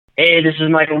Hey, this is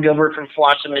Michael Gilbert from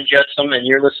Flotsam and Jetsam, and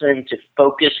you're listening to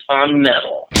Focus on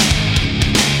Metal.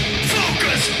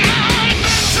 Focus on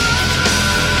Metal!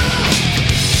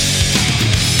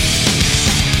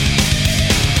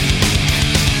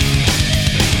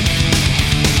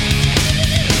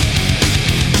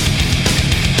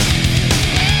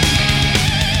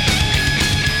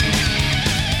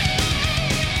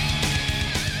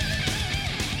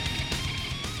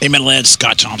 Hey, Metalheads,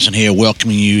 Scott Thompson here,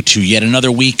 welcoming you to yet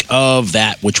another week of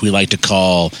that which we like to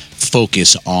call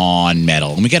Focus on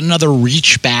Metal. And we got another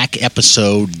Reach Back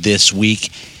episode this week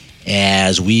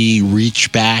as we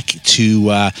reach back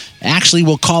to, actually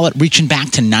we'll call it reaching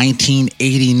back to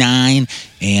 1989,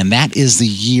 and that is the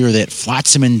year that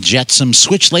Flotsam and Jetsam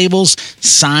switched labels,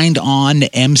 signed on to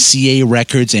MCA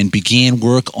Records, and began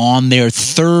work on their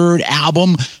third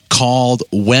album called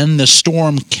When the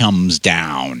Storm Comes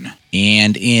Down.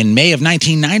 And in May of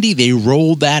 1990, they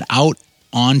rolled that out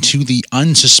onto the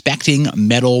unsuspecting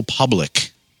metal public.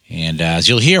 And as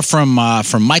you'll hear from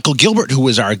Michael Gilbert, who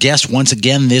was our guest once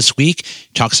again this week,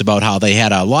 talks about how they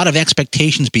had a lot of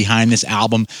expectations behind this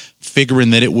album,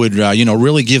 figuring that it would,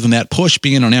 really give them that push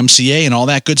being on MCA and all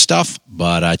that good stuff.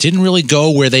 But it didn't really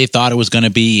go where they thought it was going to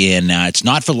be, and it's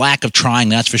not for lack of trying,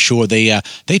 that's for sure. They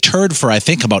toured for, I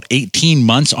think, about 18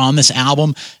 months on this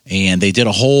album, and they did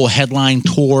a whole headline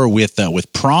tour with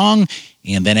Prong.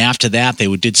 And then after that,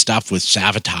 they did stuff with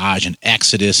Savatage and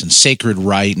Exodus and Sacred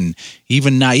Right, and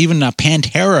even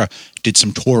Pantera did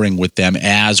some touring with them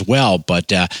as well.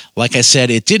 But like I said,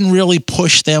 it didn't really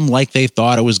push them like they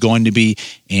thought it was going to be.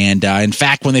 And in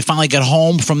fact, when they finally got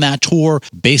home from that tour,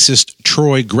 bassist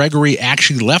Troy Gregory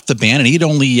actually left the band, and he'd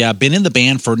only been in the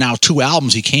band for now 2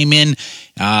 albums. He came in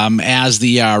as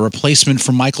the replacement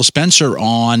for Michael Spencer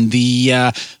on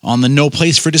the No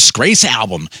Place for Disgrace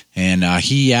album, and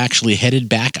he actually headed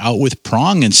back out with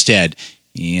Prong instead.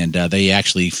 And they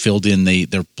actually filled in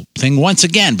their thing once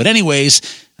again. But anyways,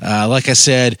 like I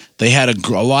said, they had a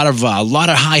lot of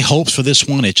high hopes for this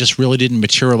one. It just really didn't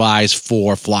materialize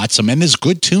for Flotsam, and there's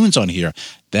good tunes on here.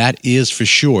 That is for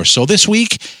sure. So this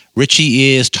week,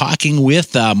 Richie is talking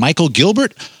with Michael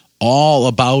Gilbert all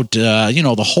about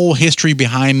the whole history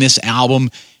behind this album,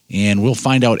 and we'll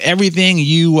find out everything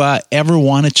you ever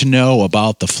wanted to know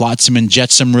about the Flotsam and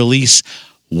Jetsam release,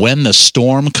 When the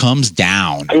Storm Comes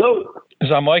Down. Hello. Is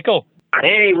that Michael?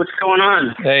 Hey, what's going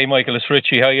on? Hey, Michael, it's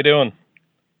Richie. How you doing?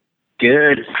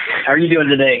 Good. How are you doing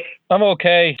today? I'm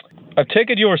okay. I take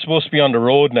it you were supposed to be on the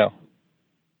road now.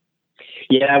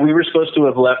 Yeah, we were supposed to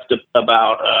have left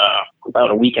about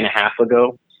a week and a half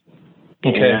ago.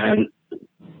 Okay. And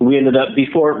we ended up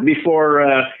before we knew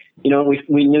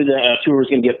the tour was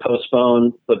going to get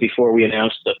postponed, but before we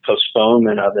announced the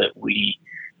postponement of it, we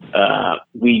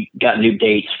got new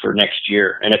dates for next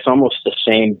year, and it's almost the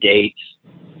same dates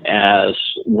as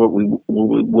what we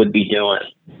would be doing.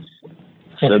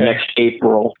 So okay. Next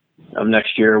April of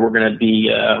next year, we're going to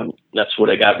be, that's what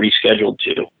I got rescheduled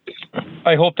to.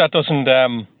 I hope that doesn't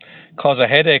cause a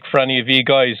headache for any of you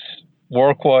guys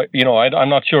work-wise. I'm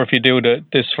not sure if you do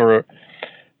this for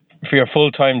your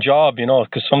full-time job,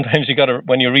 because sometimes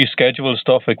when you reschedule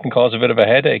stuff, it can cause a bit of a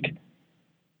headache.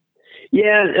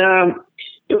 Yeah,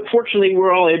 fortunately,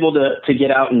 we're all able to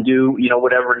get out and do,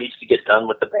 whatever needs to get done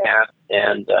with the band.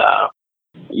 And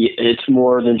it's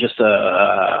more than just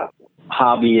a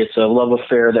hobby. It's a love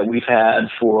affair that we've had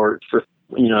for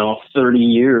 30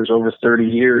 years, over 30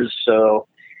 years. So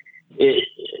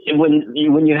when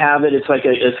you have it, it's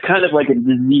kind of like a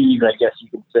disease, I guess you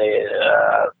could say.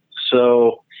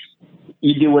 So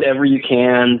you do whatever you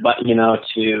can, but,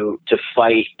 to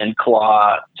fight and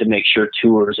claw to make sure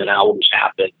tours and albums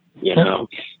happen.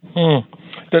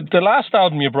 The last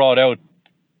album you brought out,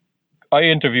 I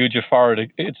interviewed you for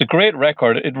it. It's a great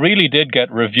record. It really did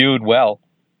get reviewed well.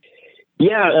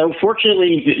 Yeah,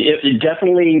 unfortunately,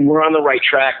 definitely we're on the right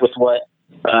track with what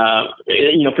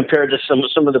compared to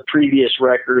some of the previous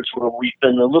records where we've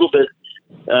been a little bit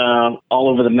all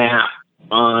over the map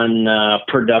on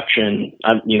production.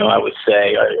 I would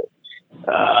say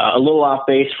a little off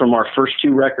base from our first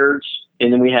 2 records.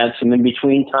 And then we had some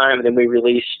in-between time, and then we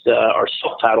released our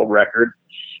self-titled record,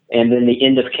 and then The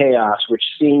End of Chaos, which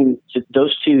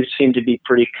those 2 seem to be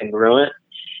pretty congruent.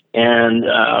 And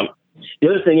the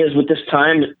other thing is, with this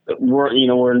time, where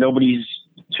nobody's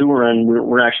touring,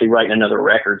 we're actually writing another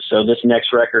record. So this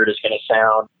next record is going to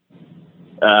sound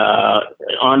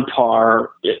on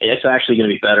par. It's actually going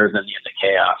to be better than The End of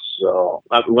Chaos. So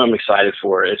I'm excited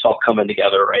for it. It's all coming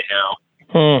together right now.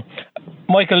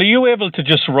 Michael, are you able to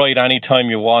just write anytime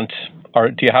you want, or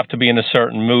do you have to be in a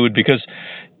certain mood? Because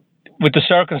with the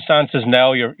circumstances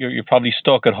now, you're probably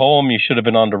stuck at home. You should have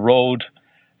been on the road.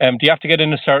 Do you have to get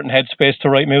in a certain headspace to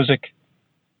write music?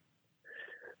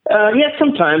 Yeah,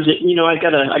 sometimes I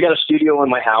got a studio in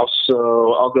my house,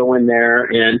 so I'll go in there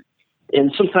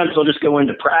and sometimes I'll just go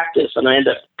into practice and I end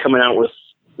up coming out with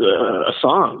a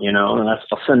song, and I'll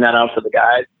send that out to the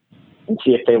guys and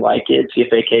see if they like it, see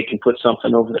if AK can put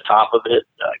something over the top of it,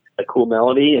 a cool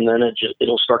melody, and then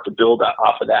it'll start to build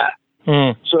off of that.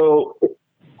 So,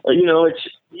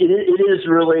 it is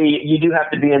really, you do have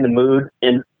to be in the mood,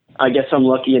 and I guess I'm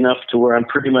lucky enough to where I'm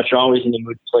pretty much always in the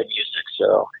mood to play music.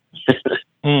 So.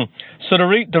 So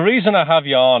the reason I have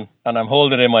you on, and I'm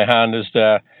holding it in my hand, is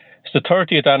the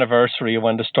 30th anniversary of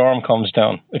When the Storm Comes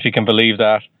Down, if you can believe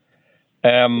that.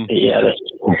 Yeah.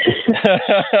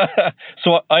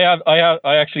 So I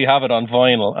actually have it on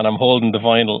vinyl, and I'm holding the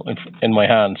vinyl in my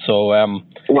hand. So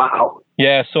wow.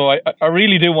 Yeah, so I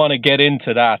really do want to get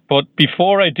into that. But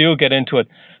before I do get into it,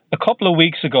 a couple of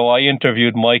weeks ago I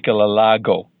interviewed Michael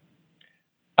Alago,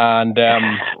 and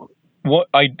what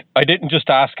I didn't just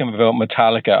ask him about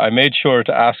Metallica. I made sure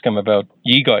to ask him about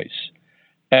you guys.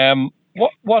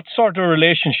 What sort of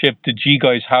relationship did you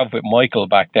guys have with Michael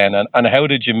back then, and how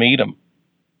did you meet him?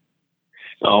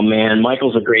 Oh man,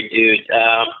 Michael's a great dude.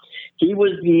 He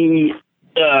was the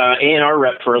A&R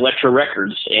rep for Elektra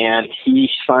Records, and he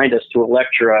signed us to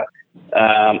Elektra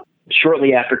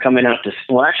shortly after coming out to.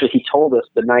 Well, actually, he told us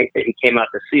the night that he came out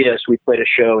to see us. We played a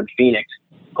show in Phoenix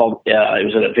called. It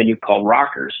was at a venue called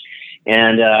Rockers,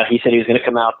 and he said he was going to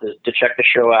come out to check the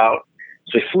show out.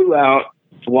 So he flew out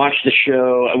to watch the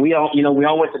show. And we all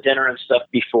went to dinner and stuff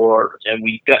before, and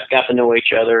we got to know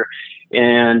each other.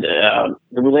 And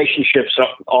the relationships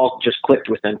all just clicked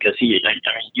with him because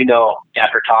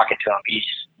after talking to him,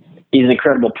 he's an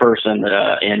incredible person,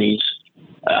 and he's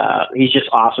just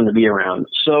awesome to be around.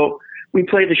 So we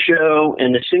played the show,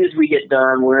 and as soon as we get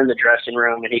done, we're in the dressing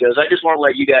room, and he goes, "I just want to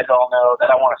let you guys all know that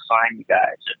I want to sign you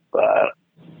guys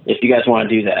if you guys want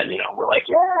to do that." We're like,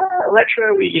 "Yeah,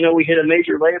 Elektra, we hit a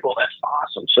major label. That's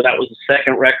awesome." So that was the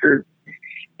second record.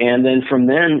 And then from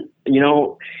then,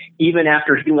 even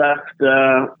after he left,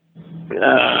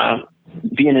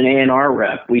 being an A&R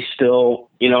rep, we still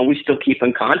keep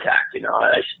in contact.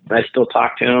 I still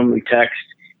talk to him. We text.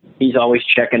 He's always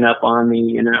checking up on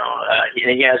me.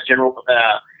 He has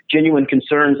genuine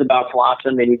concerns about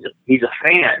Flotsam, and he's a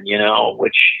fan.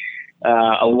 Which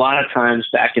a lot of times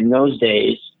back in those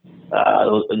days,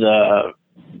 the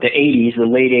 80s, the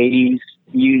late 80s.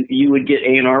 You would get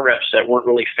A&R reps that weren't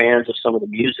really fans of some of the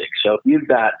music. So if you've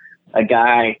got a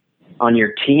guy on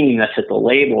your team that's at the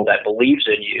label that believes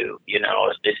in you,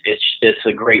 it's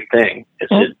a great thing.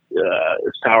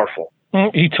 It's powerful.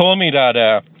 He told me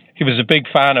that he was a big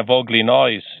fan of Ugly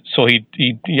Noise, so he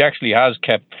actually has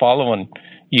kept following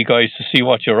you guys to see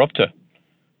what you're up to.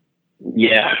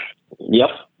 Yeah. Yep.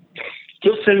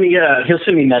 He'll send me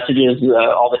messages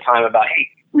all the time about, hey,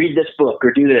 read this book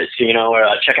or do this,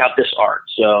 or check out this art.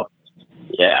 So,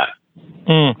 yeah.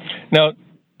 Now,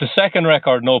 the second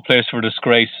record, No Place for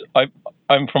Disgrace,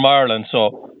 I'm from Ireland,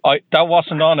 so that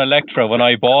wasn't on Elektra when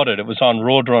I bought it. It was on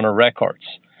Roadrunner Records.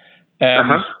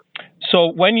 So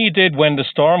when you did When the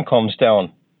Storm Comes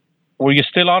Down, were you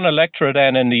still on Elektra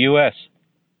then in the US?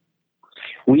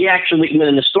 We actually,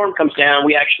 when the Storm Comes Down,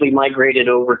 we actually migrated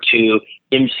over to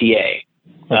MCA.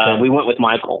 Okay. We went with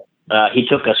Michael. He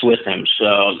took us with him.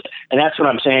 So, and that's what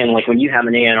I'm saying. Like when you have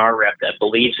an A&R rep that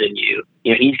believes in you,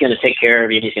 he's going to take care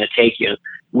of you. And he's going to take you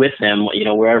with him,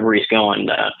 wherever he's going.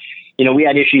 We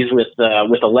had issues with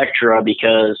Elektra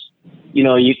because,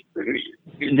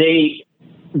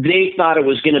 they thought it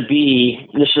was going to be,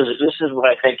 this is what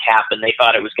I think happened. They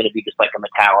thought it was going to be just like a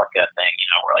Metallica thing.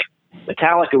 We're like,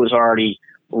 Metallica was already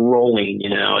rolling,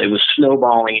 it was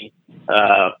snowballing,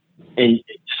 and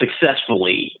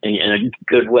successfully in a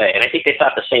good way. And I think they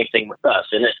thought the same thing with us.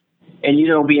 And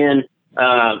being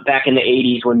back in the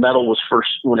 80s when metal was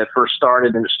when it first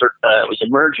started and it was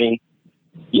emerging,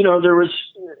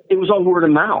 it was all word of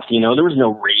mouth. There was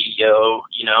no radio,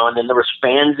 and then there was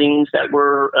fanzines that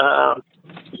were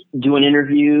doing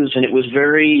interviews, and it was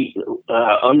very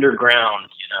underground,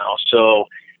 So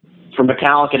for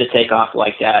Metallica to take off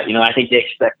like that, I think they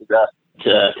expected us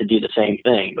to do the same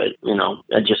thing, but it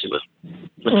was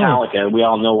Metallica. We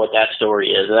all know what that story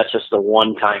is. That's just a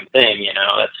one-time thing,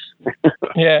 That's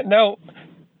yeah. Now,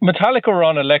 Metallica were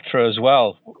on Elektra as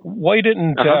well. Why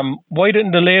didn't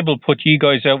the label put you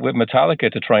guys out with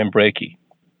Metallica to try and break you?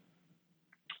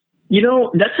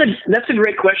 That's a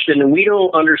great question, and we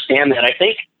don't understand that. I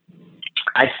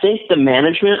think the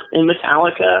management in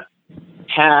Metallica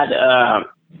had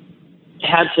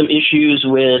some issues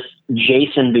with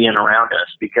Jason being around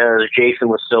us because Jason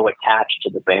was so attached to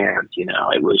the band.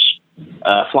 It was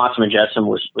Flotsam and Jetsam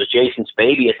was Jason's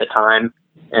baby at the time.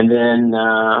 And then,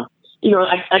 I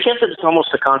guess it's almost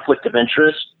a conflict of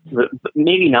interest, but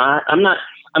maybe not. I'm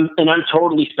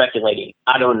totally speculating.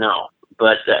 I don't know,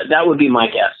 but that would be my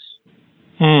guess.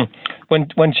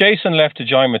 When Jason left to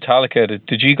join Metallica,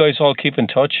 did you guys all keep in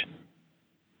touch?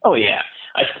 Oh yeah,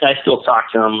 I still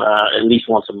talk to him at least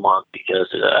once a month because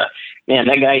man,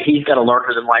 that guy, he's got a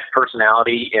larger than life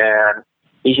personality, and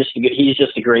he's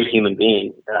just a great human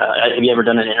being. Have you ever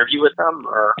done an interview with him?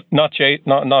 Or not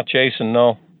Jason?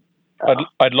 No.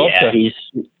 I'd love to.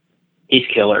 He's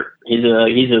killer. He's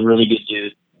a really good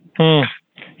dude.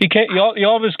 He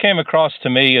always came across to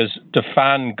me as the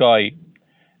fan guy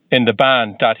in the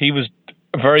band, that he was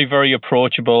very, very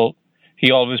approachable.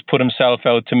 He always put himself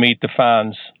out to meet the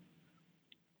fans.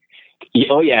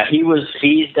 Oh yeah,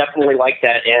 he's definitely like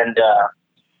that. And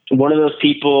one of those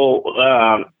people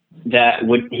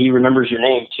he remembers your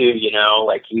name too,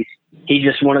 like he's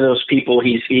just one of those people.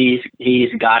 He's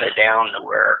got it down to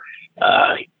where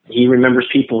he remembers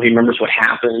people, he remembers what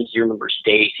happens, he remembers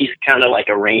dates. He's kind of like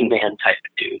a Rain Man type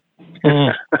of dude.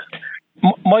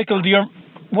 Michael,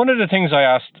 one of the things I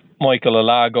asked Michael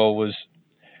Alago was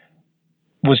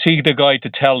he the guy to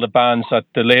tell the bands that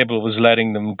the label was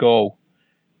letting them go?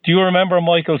 Do you remember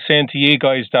Michael saying to you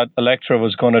guys that Elektra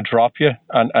was going to drop you?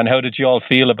 And how did you all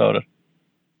feel about it?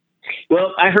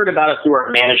 Well, I heard about it through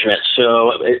our management.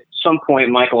 So at some point,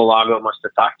 Michael Alago must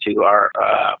have talked to our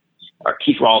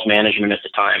Keith Rawls management at the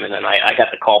time. And then I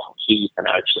got the call from Keith, and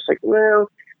I was just like, well,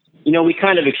 we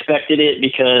kind of expected it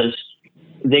because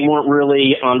they weren't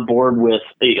really on board with,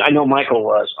 I know Michael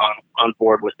was on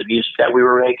board with the music that we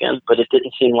were making, but it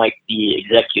didn't seem like the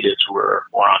executives were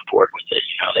on board with it.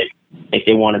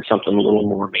 They wanted something a little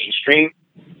more mainstream.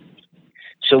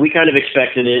 So we kind of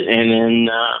expected it, and then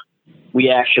we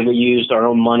actually used our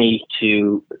own money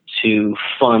to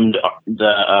fund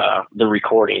the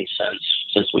recording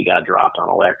since we got dropped on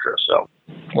Elektra. So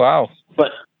wow.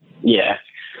 But yeah.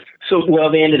 So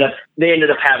they ended up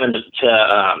having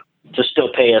to still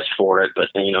pay us for it, but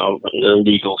the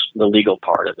legal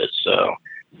part of it. So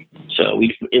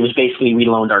it was basically we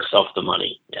loaned ourselves the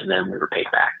money, and then we were paid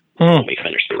back when we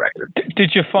finished the record.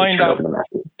 Did you find,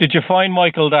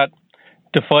 Michael, that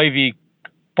the 5E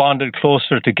bonded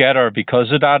closer together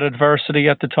because of that adversity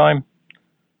at the time?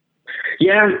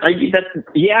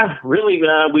 Yeah, really.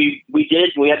 We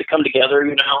did. We had to come together.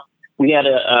 We had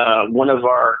one of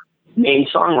our main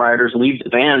songwriters leave the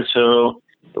band, so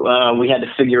we had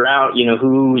to figure out,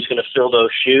 who was going to fill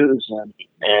those shoes,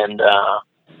 and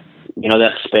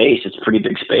that space. It's a pretty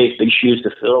big space, big shoes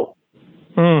to fill.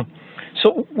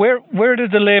 So where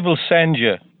did the label send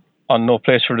you on No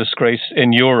Place for Disgrace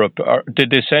in Europe? Or did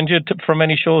they send you for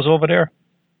many shows over there?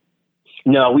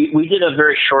 No, we did a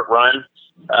very short run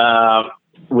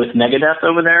with Megadeth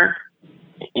over there,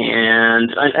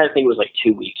 and I think it was like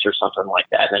 2 weeks or something like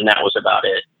that, and that was about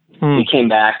it. We came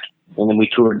back, and then we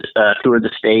toured the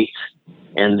States,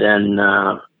 and then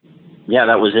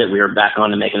that was it. We were back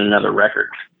on to making another record.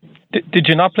 Did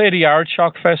you not play the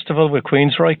Aardschok Festival with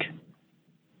Queensryche?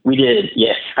 We did,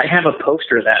 yes. I have a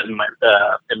poster of that in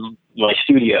my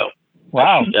studio.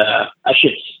 Wow. I'll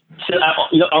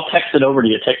text it over to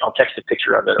you. I'll text a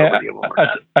picture of it over to you.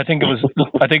 I think it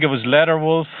was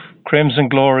Leatherwolf, Crimson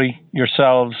Glory,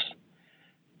 yourselves,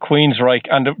 Queensryche,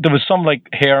 and there was some like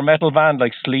hair metal band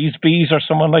like Sleazebees or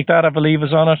someone like that, I believe,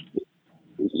 is on it.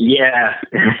 Yeah.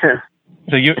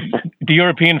 The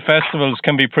European festivals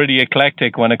can be pretty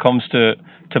eclectic when it comes to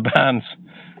bands.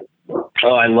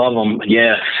 Oh, I love them.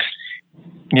 Yes.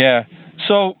 Yeah.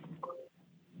 So,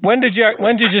 when did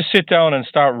you sit down and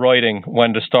start writing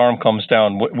When the Storm Comes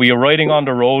Down? Were you writing on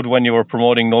the road when you were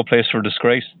promoting No Place for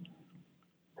Disgrace?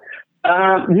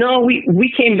 No,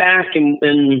 we came back,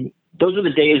 and those are the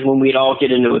days when we'd all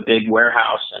get into a big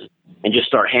warehouse and just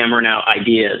start hammering out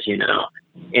ideas,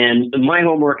 And my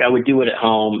homework, I would do it at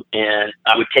home, and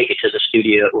I would take it to the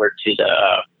studio or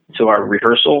to our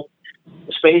rehearsal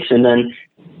space, and then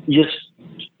just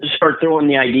start throwing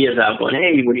the ideas out, going,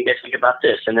 hey, what do you guys think about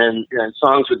this? And then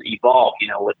songs would evolve,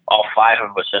 with all five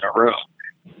of us in a room.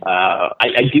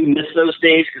 I do miss those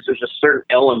days because there's a certain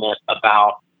element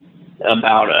about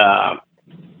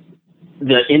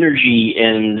the energy,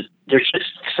 and there's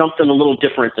just something a little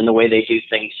different than the way they do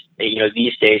things,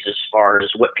 these days, as far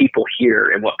as what people hear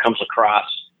and what comes across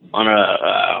on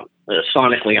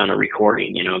sonically on a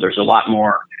recording. There's a lot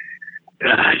more.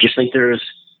 I just think there's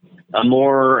a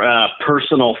more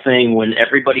personal thing when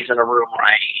everybody's in a room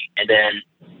writing, and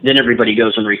then everybody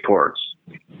goes and records,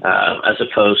 as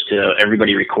opposed to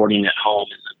everybody recording at home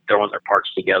and throwing their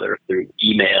parts together through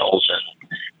emails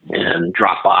and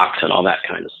Dropbox and all that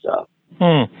kind of stuff.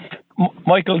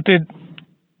 Michael, did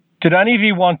any of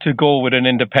you want to go with an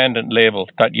independent label,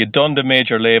 that you'd done the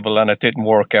major label and it didn't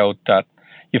work out, that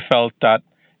you felt that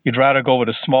you'd rather go with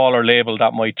a smaller label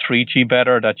that might treat you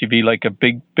better, that you'd be like a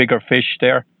bigger fish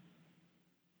there?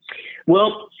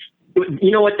 Well,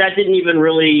 you know what? That didn't even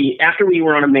really, after we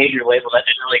were on a major label, that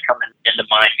didn't really come into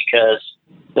mind, because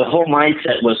the whole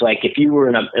mindset was like, if you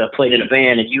were played in a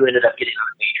band and you ended up getting on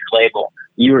a major label,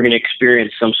 you were going to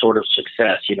experience some sort of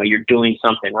success. You know, you're doing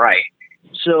something right.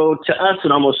 So to us,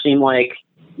 it almost seemed like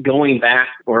going back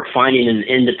or finding an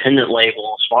independent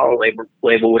label, a smaller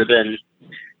label would have been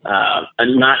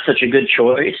not such a good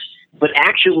choice. But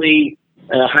actually,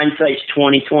 hindsight's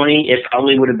 2020. It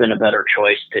probably would have been a better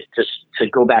choice to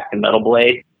go back to Metal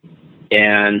Blade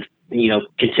and, you know,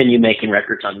 continue making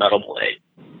records on Metal Blade.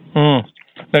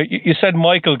 Now, you said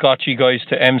Michael got you guys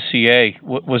to MCA.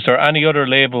 Was there any other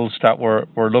labels that were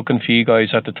looking for you guys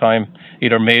at the time,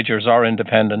 either majors or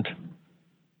independent?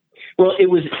 Well, it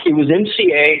was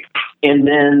MCA, and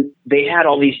then they had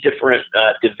all these different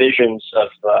divisions of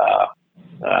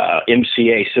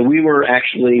MCA. So we were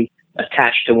actually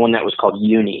attached to one that was called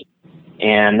Uni,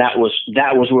 and that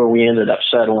was where we ended up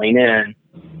settling in,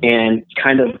 and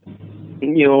kind of,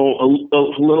 you know,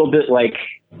 a little bit like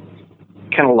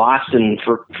kind of lost and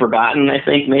forgotten, I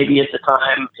think, maybe at the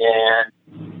time.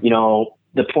 And, you know,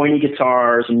 the pointy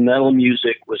guitars and metal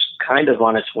music was kind of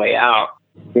on its way out.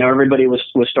 You know, everybody was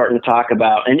starting to talk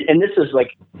about, and this is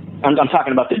like, I'm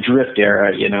talking about the Drift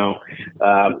era, you know.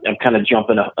 I'm kind of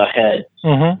jumping ahead.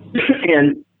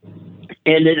 And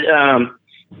it,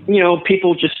 you know,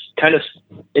 people just kind of,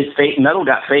 metal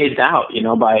got phased out, you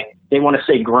know, they want to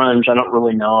say grunge. I don't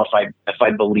really know if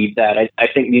I believe that. I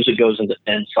think music goes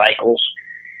in cycles,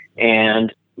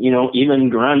 and, you know, even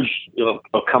grunge, you know,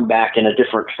 will come back in a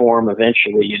different form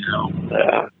eventually, you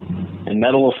know, and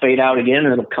metal will fade out again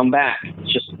and it'll come back.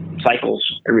 It's just cycles.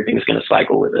 Everything's going to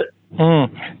cycle with it.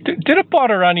 Did it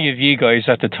bother any of you guys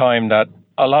at the time that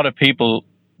a lot of people,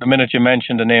 the minute you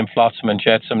mentioned the name Flotsam and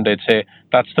Jetsam, they'd say,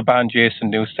 that's the band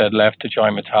Jason Newsted left to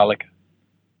join Metallica?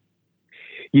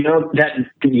 You know,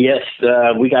 yes,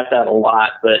 we got that a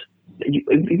lot, but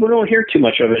we don't hear too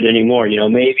much of it anymore. You know,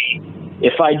 maybe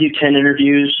if I do 10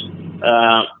 interviews,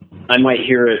 I might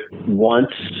hear it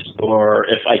once, or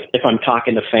if I'm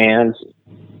talking to fans,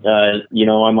 you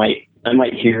know, I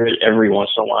might hear it every once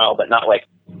in a while, but not like,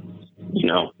 you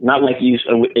know, not like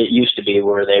it used to be,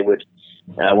 where they would,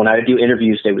 when I would do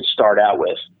interviews, they would start out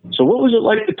with, so what was it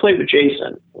like to play with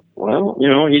Jason? Well, you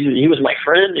know, he was my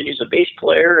friend, and he's a bass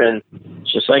player, and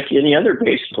just like any other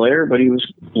bass player, but he was,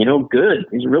 you know, good.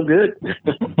 He's real good.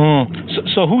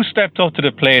 So who stepped up to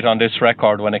the plate on this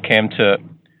record when it came to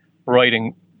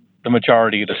writing the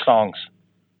majority of the songs?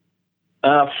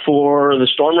 For the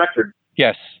Storm record?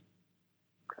 Yes.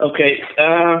 Okay.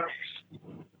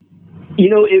 You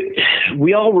know,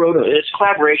 we all wrote it's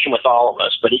collaboration with all of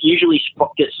us, but it usually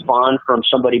gets spawned from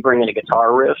somebody bringing a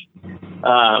guitar riff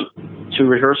to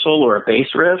rehearsal, or a bass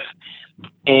riff.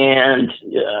 And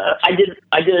I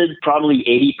did probably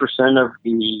 80% of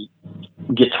the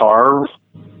guitar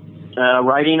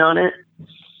writing on it.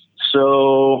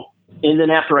 So, and then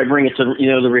after I bring it to,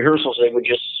 you know, the rehearsals, they would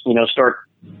just, you know, start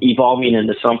evolving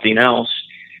into something else.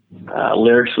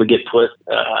 Lyrics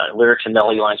and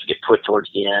melody lines would get put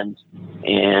towards the end,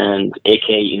 and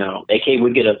AK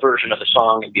would get a version of the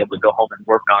song and be able to go home and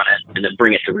work on it, and then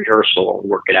bring it to rehearsal and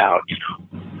work it out, you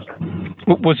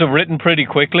know. Was it written pretty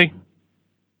quickly?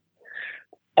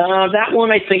 That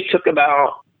one I think took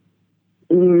about,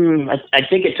 I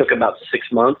think it took about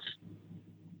 6 months.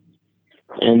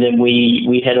 And then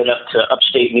we headed up to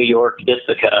upstate New York,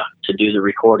 Ithaca, to do the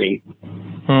recording.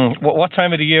 What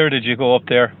time of the year did you go up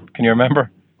there? Can you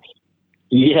remember?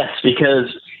 Yes,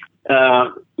 because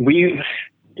we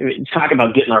talk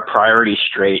about getting our priorities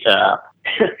straight.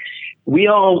 We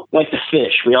all like to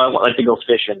fish. We all like to go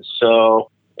fishing. So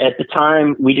at the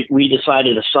time, we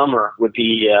decided the summer would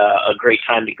be a great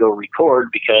time to go record,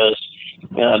 because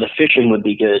the fishing would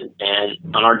be good, and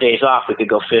on our days off, we could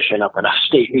go fishing up in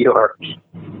upstate New York.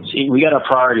 See, we got our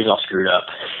priorities all screwed up.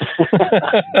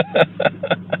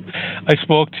 I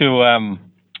spoke to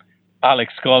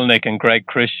Alex Skolnick and Greg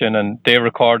Christian, and they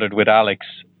recorded with Alex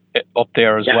up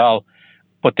there as well.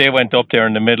 But they went up there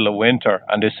in the middle of winter,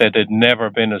 and they said they'd never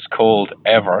been as cold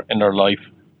ever in their life.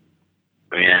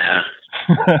 Yeah.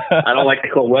 I don't like the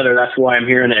cold weather. That's why I'm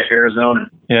here in Arizona.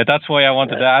 Yeah, that's why I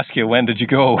wanted to ask you, when did you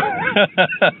go?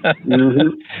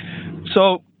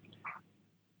 So,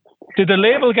 did the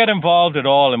label get involved at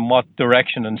all in what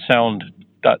direction and sound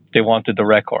that they wanted the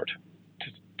record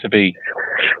to be?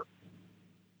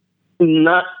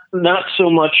 Not so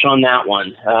much on that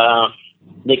one.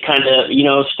 They kind of,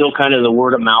 still kind of the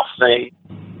word of mouth thing.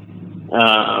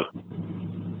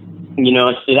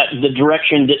 The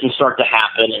direction didn't start to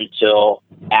happen until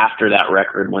after that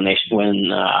record when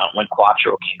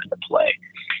Quattro came into play.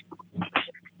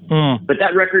 But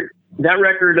that record,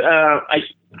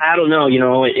 I don't know.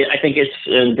 I think it's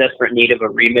in desperate need of a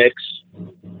remix.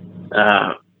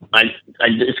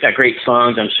 It's got great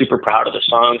songs. I'm super proud of the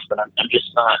songs, but I'm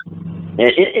just not.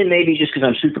 And maybe just because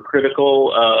I'm super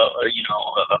critical,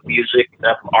 of music,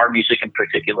 of our music in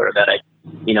particular, that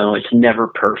it's never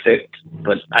perfect.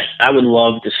 But I would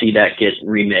love to see that get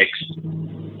remixed.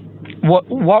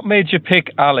 What made you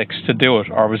pick Alex to do it,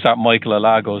 or was that Michael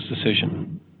Alago's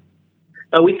decision?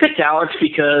 We picked Alex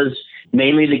because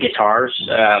mainly the guitars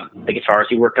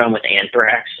he worked on with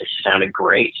Anthrax, it sounded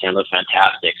great, sounded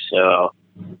fantastic. So,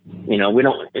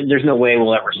 there's no way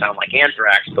we'll ever sound like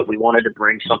Anthrax, but we wanted to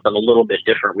bring something a little bit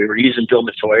different. We were using Bill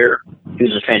Metoyer,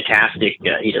 who's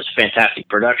he does fantastic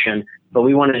production, but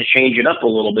we wanted to change it up a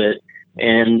little bit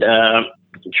and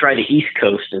try the East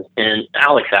Coast and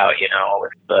Alex out,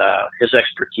 with his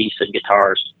expertise in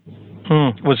guitars.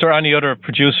 Was there any other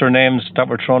producer names that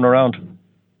were thrown around?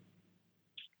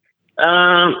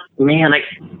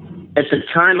 At the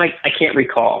time, I can't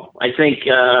recall. I think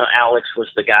Alex was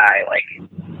the guy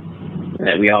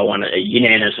that we all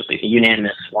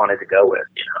unanimous wanted to go with.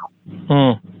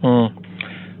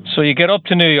 So you get up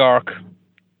to New York.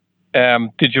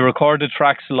 Did you record the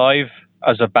tracks live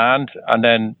as a band and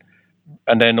then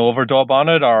overdub on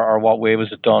it, or what way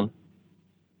was it done?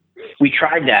 We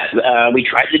tried that. We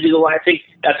tried to do the live. I think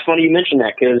that's funny you mentioned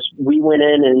that, because we went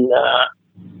in and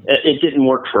it didn't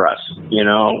work for us.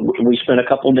 We spent a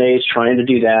couple of days trying to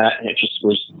do that, and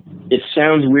it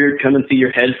sounds weird coming through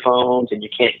your headphones, and you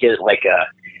can't get a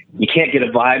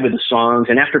vibe with the songs.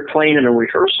 And after playing in a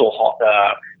rehearsal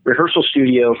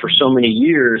studio for so many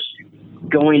years,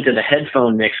 going to the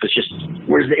headphone mix was just,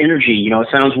 where's the energy? It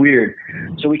sounds weird.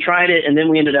 So we tried it, and then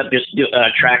we ended up just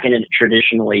tracking it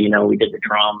traditionally. We did the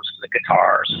drums, the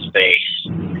guitars, the bass,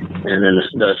 and then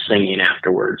the singing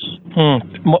afterwards.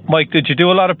 Mike, did you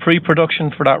do a lot of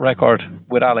pre-production for that record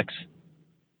with Alex?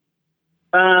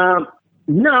 No,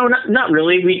 not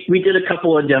really. We did a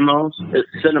couple of demos,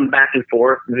 sent them back and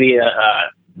forth via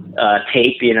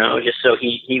tape, just so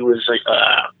he was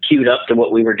queued up to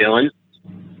what we were doing.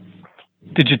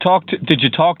 Did you talk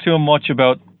to him much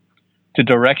about the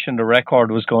direction the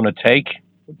record was going to take?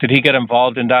 Did he get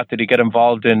involved in that? Did he get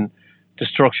involved in the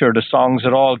structure of the songs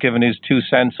at all, giving his 2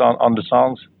 cents on the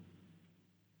songs?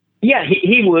 Yeah,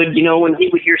 he would. When he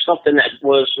would hear something that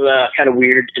was kind of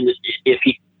weird, and if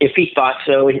he thought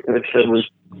so, he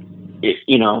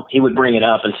would bring it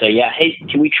up and say, "Yeah, hey,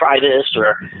 can we try this?"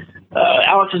 Or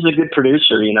Alex is a good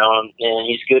producer, and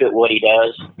he's good at what he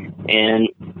does. And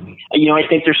I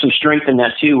think there's some strength in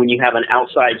that too when you have an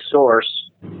outside source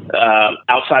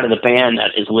outside of the band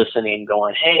that is listening,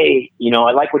 going, "Hey,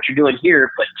 I like what you're doing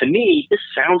here, but to me, this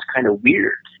sounds kind of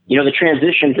weird." The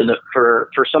transition for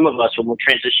some of us when we're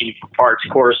transitioning from parts,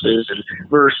 choruses, and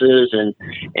verses,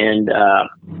 and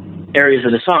areas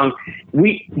of the song,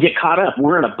 we get caught up.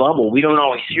 We're in a bubble. We don't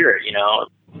always hear it,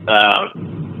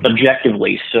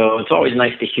 objectively. So it's always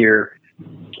nice to hear,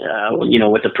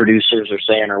 what the producers are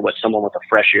saying or what someone with a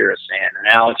fresh ear is saying.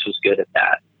 And Alex was good at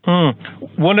that.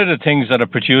 One of the things that a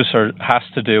producer has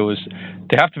to do is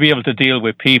they have to be able to deal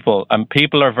with people, and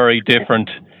people are very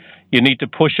different. You need to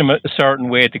push them a certain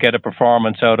way to get a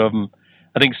performance out of them.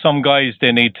 I think some guys,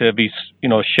 they need to be,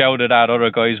 shouted at. Other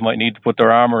guys might need to put their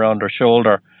arm around their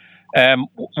shoulder.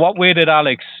 What way did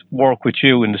Alex work with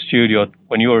you in the studio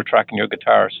when you were tracking your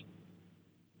guitars?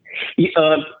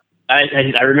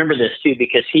 I remember this too,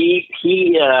 because he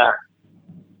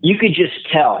you could just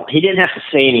tell. He didn't have to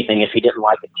say anything if he didn't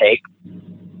like a take.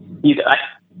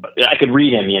 I could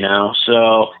read him,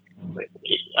 so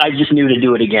I just knew to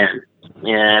do it again.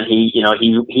 And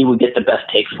he would get the best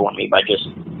take for me by just,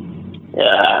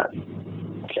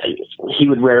 he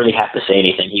would rarely have to say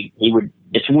anything.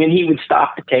 It's when he would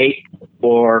stop the take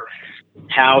or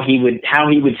how he would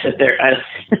sit there.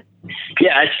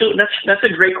 Yeah, that's a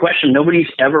great question. Nobody's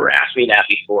ever asked me that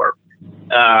before.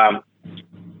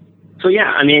 So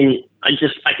yeah,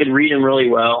 I could read him really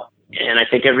well, and I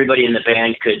think everybody in the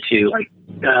band could too.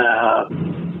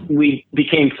 We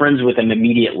became friends with him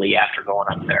immediately after going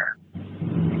up there.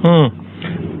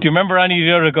 Do you remember any of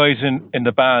the other guys in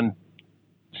the band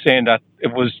saying that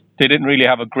they didn't really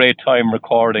have a great time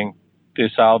recording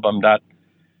this album, that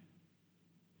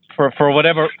for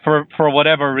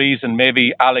whatever reason,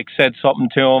 maybe Alex said something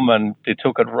to him and they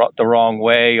took it the wrong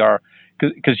way, or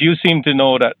Because you seem to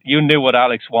know that you knew what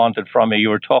Alex wanted from you. You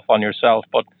were tough on yourself,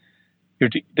 but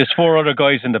there's 4 other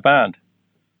guys in the band.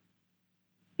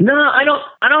 No, I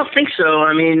don't think so.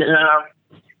 I mean,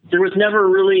 there was never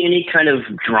really any kind of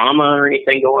drama or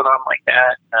anything going on like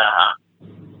that.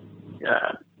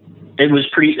 It was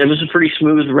a pretty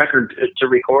smooth record to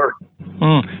record.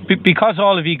 Because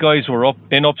all of you guys were up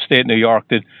in upstate New York,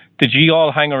 did you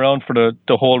all hang around for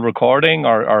the whole recording,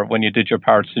 or when you did your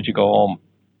parts, did you go home?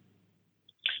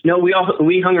 No, we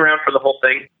hung around for the whole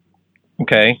thing.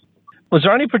 Okay. Was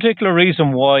there any particular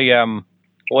reason why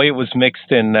it was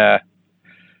mixed in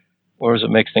where was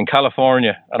it mixed in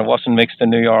California and it wasn't mixed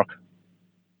in New York?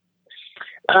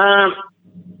 That's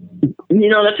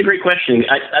a great question.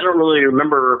 I don't really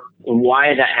remember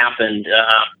why that happened.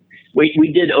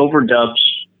 We did overdubs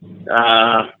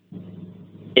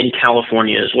in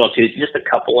California as well too. Just a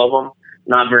couple of them,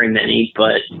 not very many,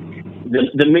 but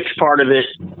the mix part of it,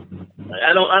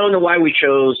 I don't know why we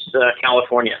chose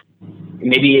California.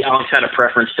 Maybe Alex had a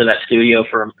preference to that studio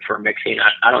for mixing.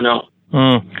 I don't know.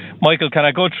 Michael, can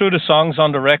I go through the songs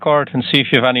on the record and see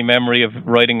if you have any memory of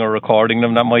writing or recording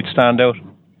them that might stand out?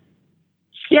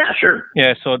 Yeah, sure.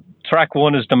 Yeah, so track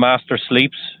 1 is The Master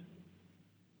Sleeps.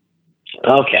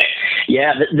 Okay.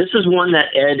 Yeah, this is one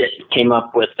that Ed came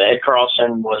up with. Ed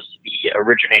Carlson was the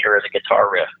originator of the guitar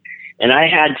riff. And I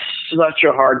had such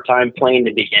a hard time playing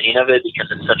the beginning of it because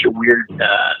it's such a weird,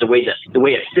 the way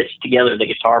it fits together, the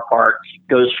guitar part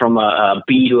goes from a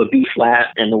B to a B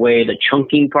flat, and the way the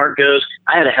chunking part goes,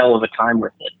 I had a hell of a time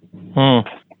with it.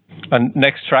 And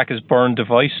next track is Burn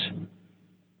Device.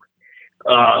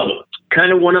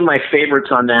 Kind of one of my favorites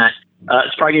on that.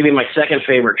 It's probably going to be my second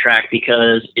favorite track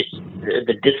because it's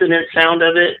the dissonant sound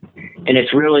of it, and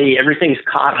it's really, everything's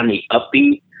caught on the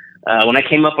upbeat. When I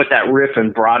came up with that riff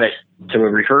and brought it to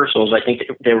rehearsals, I think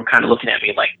they were kind of looking at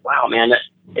me like, wow, man,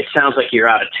 it sounds like you're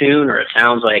out of tune, or it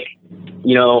sounds like,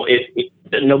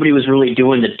 nobody was really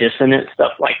doing the dissonant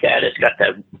stuff like that. It's got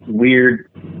that weird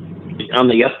on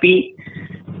the upbeat.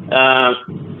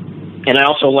 And I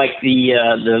also like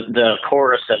the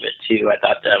chorus of it too. I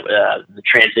thought that the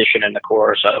transition in the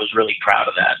chorus, I was really proud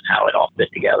of that, how it all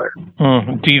fit together.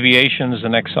 Deviation is the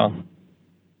next song.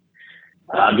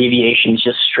 Deviation is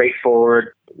just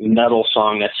straightforward metal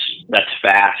song that's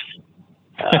fast.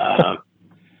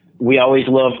 We always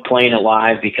love playing it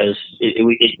live because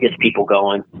it gets people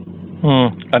going.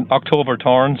 And October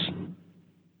Thorns?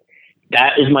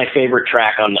 That is my favorite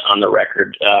track on the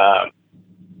record.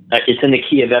 It's in the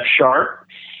key of F sharp,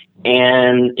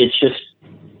 and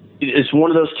it's one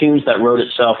of those tunes that wrote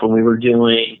itself when we were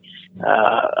doing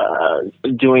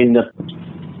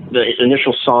the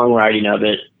initial songwriting of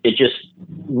it. It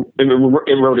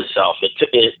wrote itself.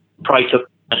 It probably took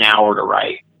an hour to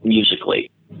write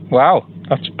musically. Wow,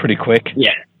 that's pretty quick.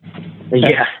 Yeah.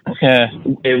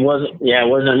 It wasn't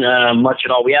much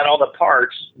at all. We had all the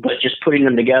parts, but just putting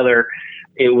them together,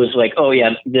 it was like, oh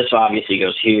yeah, this obviously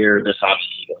goes here, this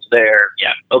obviously goes there.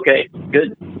 Yeah, okay,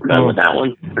 good. We're done with that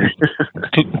one.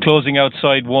 Closing out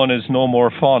side 1 is No More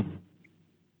Fun.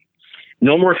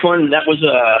 No More Fun, that was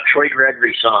a Troy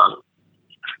Gregory song.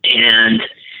 And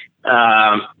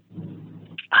I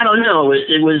don't know,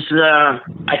 it was,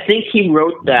 I think he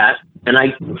wrote that, and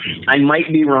I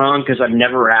might be wrong because I've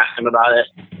never asked him about it.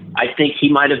 I think he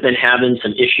might have been having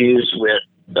some issues with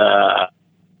the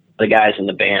guys in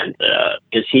the band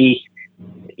because he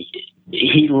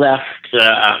left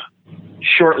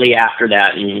shortly after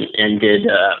that and did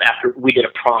after we did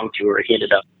a Prong tour, he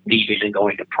ended up leaving and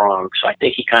going to Prong. So I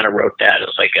think he kind of wrote that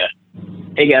as like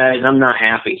hey guys, I'm not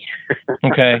happy.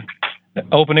 Okay.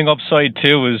 Opening up side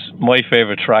 2 is my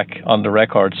favorite track on the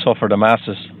record, Suffer the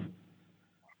Masses.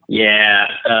 Yeah,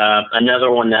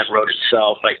 another one that wrote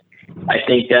itself. I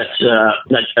think that's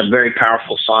a very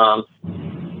powerful song.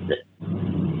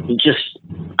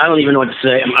 I don't even know what to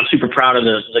say. I'm super proud of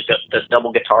the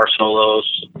double guitar solos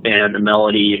and the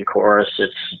melody and chorus.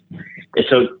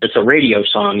 It's a radio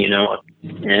song,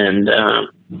 and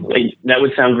that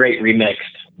would sound great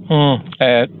remixed.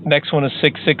 Next one is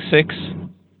 666.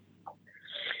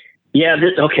 Yeah.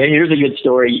 Okay. Here's a good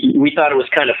story. We thought it was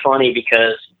kind of funny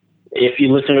because if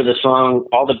you listen to the song,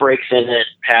 all the breaks in it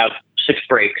have 6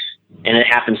 breaks, and it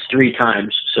happens 3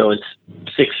 times. So it's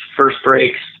 6 first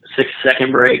breaks, 6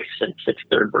 second breaks, and 6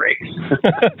 third breaks.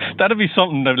 That'd be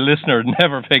something the listener would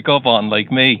never pick up on, like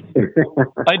me.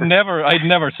 I'd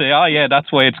never say, oh yeah,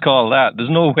 that's why it's called that. There's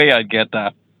no way I'd get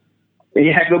that.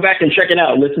 Yeah, go back and check it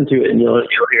out. Listen to it, and you'll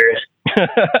hear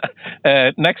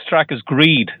it. Next track is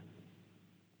Greed.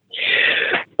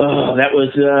 Oh, that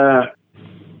was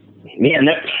man.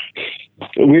 That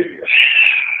weird.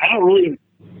 I don't really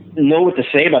know what to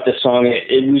say about this song.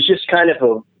 It was just kind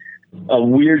of a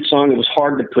weird song. It was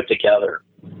hard to put together.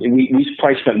 We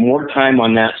probably spent more time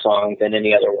on that song than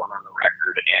any other one on the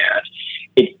record, and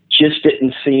it just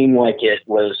didn't seem like it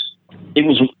was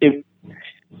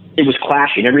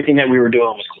clashing. Everything that we were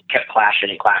doing kept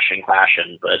clashing.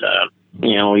 But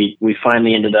we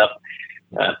finally ended up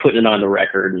putting it on the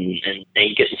record and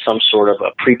getting some sort of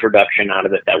a pre-production out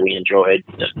of it that we enjoyed.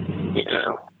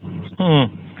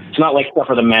 It's not like Stuff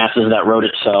for the Masses that wrote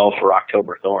itself or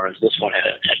October Thorns. This one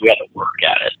we had to work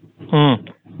at it.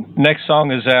 Next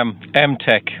song is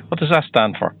M-Tech. What does that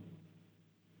stand for?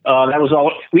 That was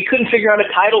all. We couldn't figure out a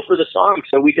title for the song,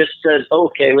 so we just said,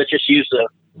 okay, let's just use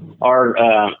our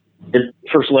the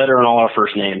first letter and all our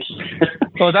first names.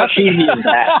 Oh, that's easy as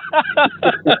that.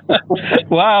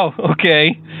 Wow.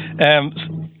 Okay.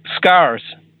 Scars.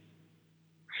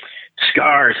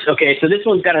 Okay, so this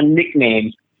one's got a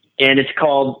nickname, and it's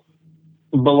called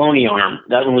Baloney Arm.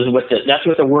 That's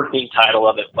what the working title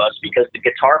of it was, because the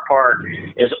guitar part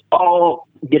is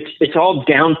it's all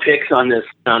down picks on it,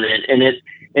 and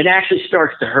it actually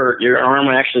starts to hurt. Your arm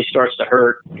actually starts to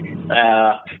hurt.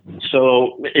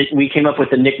 So we came up with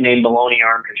the nickname Baloney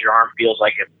Arm because your arm feels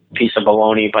like a piece of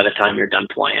baloney by the time you're done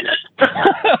playing it.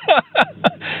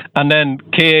 And then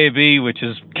KAB, which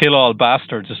is Kill All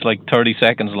Bastards, is like 30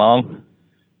 seconds long.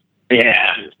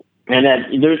 Yeah. And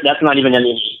that's not even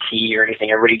any key or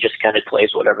anything. Everybody just kind of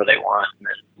plays whatever they want. And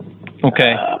then,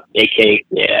 okay.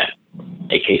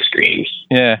 AK screams.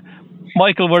 Yeah.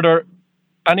 Michael, were there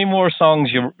any more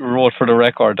songs you wrote for the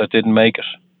record that didn't make it?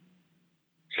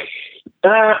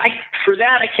 For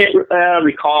that, I can't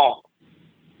recall.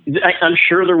 I'm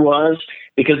sure there was,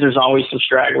 because there's always some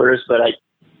stragglers, but I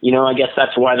guess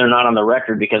that's why they're not on the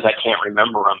record, because I can't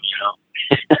remember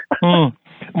them,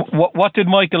 What did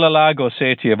Michael Alago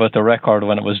say to you about the record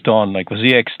when it was done? Like, was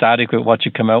he ecstatic with what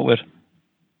you came out with?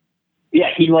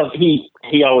 Yeah, he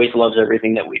always loves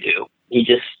everything that we do.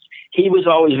 He was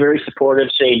always very supportive,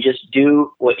 saying, just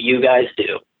do what you guys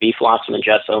do. Be Flotsam and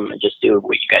Jetsam and just do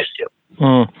what you guys do.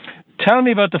 Tell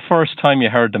me about the first time you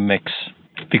heard the mix,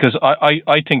 because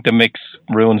I think the mix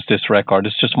ruins this record.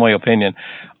 It's just my opinion.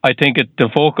 I think the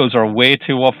vocals are way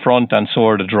too up front, and so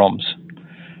are the drums.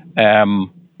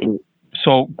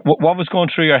 So what was going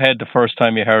through your head the first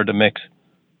time you heard the mix?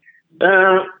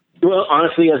 Well,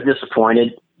 honestly, I was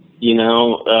disappointed,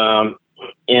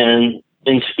 and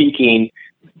in speaking,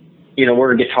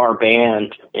 we're a guitar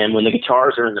band, and when the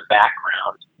guitars are in the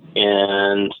background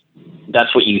and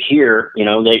that's what you hear,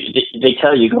 they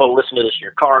tell you, go listen to this in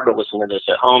your car, go listen to this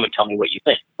at home and tell me what you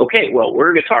think. Okay, well,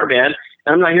 we're a guitar band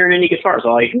and I'm not hearing any guitars.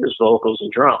 All I hear is vocals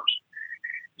and drums.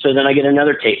 So then I get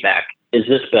another tape back. Is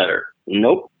this better?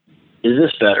 Nope. Is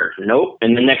this better? Nope.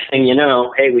 And the next thing you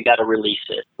know, hey, we got to release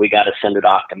it. We got to send it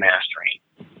off to mastering.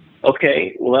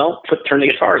 Okay, well, turn the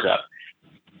guitars up.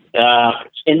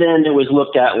 And then it was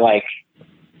looked at like,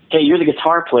 hey, you're the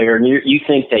guitar player, and you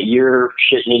think that your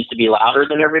shit needs to be louder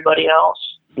than everybody else?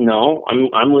 No,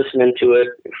 I'm listening to it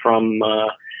from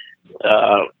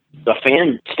a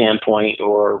fan standpoint,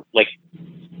 or like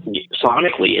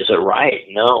sonically, is it right?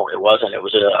 No, it wasn't. It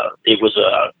was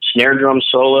a snare drum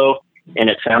solo, and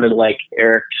it sounded like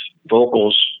Eric's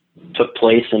vocals took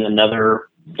place in another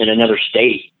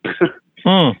state.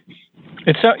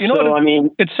 It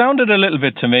sounded a little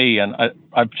bit to me, and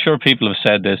I'm sure people have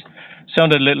said this,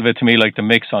 sounded a little bit to me like the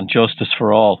mix on Justice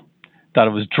for All, that it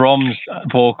was drums,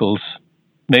 vocals,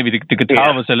 maybe the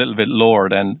guitar was a little bit lower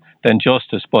than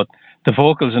Justice, but the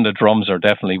vocals and the drums are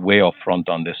definitely way up front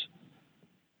on this.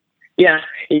 Yeah,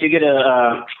 you get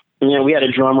we had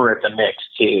a drummer at the mix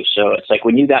too, so it's like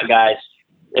when you got guys,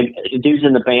 dudes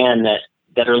in the band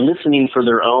that are listening for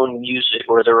their own music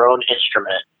or their own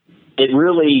instrument, it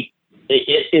really...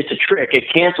 It's a trick. It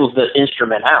cancels the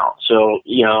instrument out. So,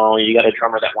 you got a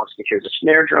drummer that wants to hear the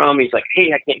snare drum. He's like,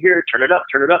 hey, I can't hear it. Turn it up,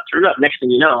 turn it up, turn it up. Next thing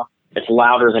you know, it's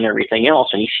louder than everything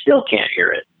else, and he still can't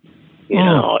hear it.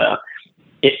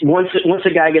 Once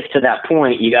a guy gets to that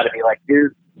point, you got to be like,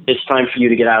 dude, it's time for you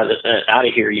to get out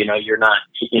of here. You're not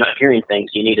hearing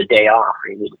things. You need a day off,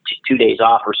 or you need 2 days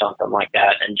off or something like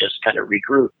that, and just kind of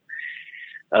regroup.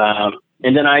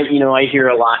 And then I hear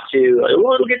a lot too,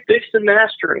 well, it'll get fixed in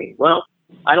mastering. Well,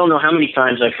 I don't know how many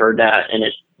times I've heard that, and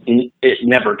it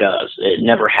never does. It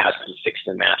never has been fixed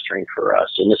in mastering for us.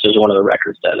 And this is one of the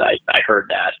records that I heard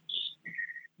that.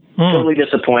 Totally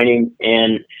disappointing.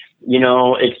 And,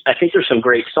 I think there's some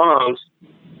great songs,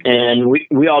 and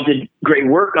we all did great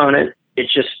work on it.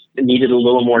 It just needed a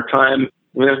little more time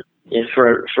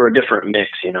for a different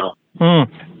mix,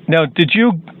 Now, did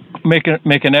you make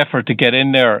an effort to get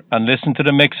in there and listen to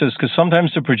the mixes? Because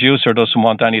sometimes the producer doesn't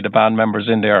want any of the band members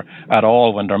in there at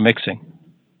all when they're mixing.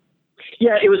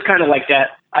 Yeah, it was kind of like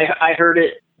that. I heard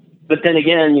it, but then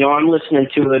again, I'm listening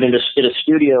to it in a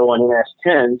studio on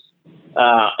NS10s,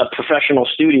 a professional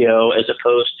studio, as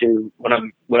opposed to what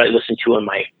I listen to in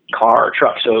my car or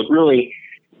truck. So it really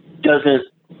doesn't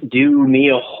do me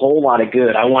a whole lot of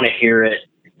good. I want to hear it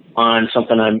on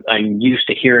something I'm used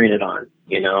to hearing it on.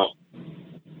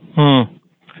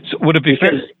 So would it be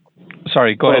fair?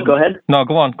 Sorry, go ahead. Go ahead. No,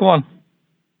 go on.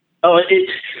 Oh,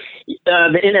 it's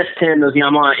the NS10, those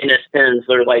Yamaha NS10s.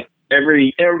 They're like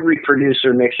every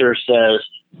producer mixer says,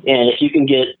 and if you can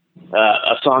get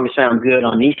a song to sound good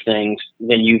on these things,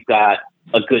 then you've got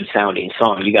a good sounding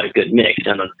song. You got a good mix.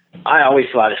 And I always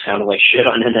thought it sounded like shit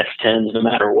on NS10s, no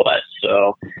matter what.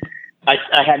 So I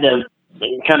had to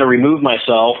kind of remove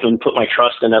myself and put my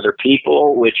trust in other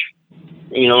people, which,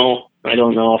 I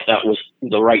don't know if that was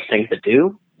the right thing to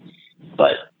do,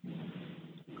 but,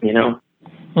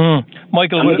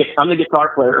 Michael, I'm the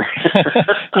guitar player.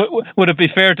 Would it be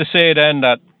fair to say then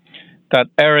that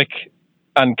Eric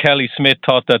and Kelly Smith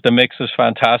thought that the mix was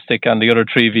fantastic and the other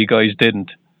 3V guys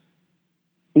didn't?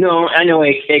 No, I know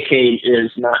AK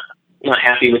is not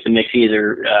happy with the mix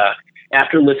either.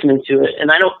 After listening to it, and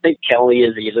I don't think Kelly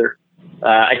is either.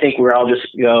 I think we're all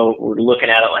we're looking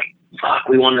at it like, fuck,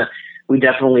 we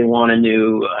definitely want a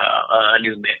new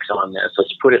mix on this.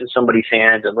 Let's put it in somebody's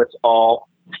hands and let's all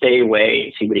stay away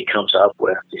and see what he comes up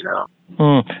with,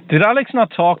 Did Alex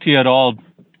not talk to you at all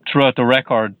throughout the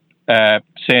record,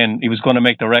 saying he was going to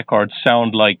make the record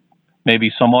sound like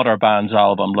maybe some other band's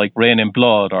album, like Rain in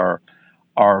Blood or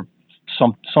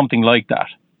something like that?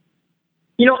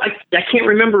 I can't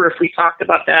remember if we talked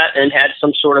about that and had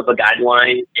some sort of a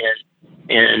guideline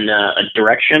and a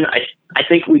direction. I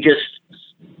think we just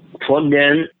plugged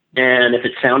in, and if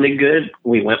it sounded good,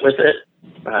 we went with it.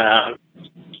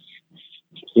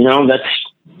 That's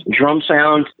drum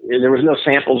sound. There was no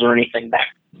samples or anything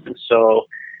back then, so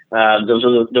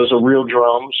those are real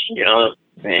drums,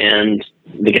 and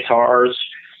the guitars.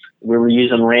 We were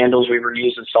using Randalls. We were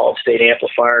using solid state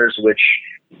amplifiers, which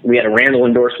we had a Randall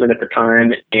endorsement at the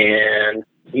time, and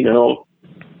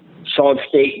solid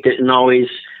state didn't always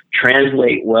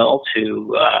translate well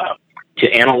to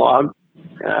analog.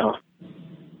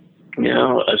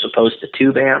 As opposed to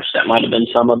tube amps. That might have been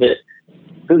some of it.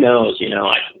 Who knows?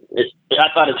 I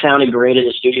thought it sounded great in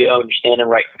the studio. You're standing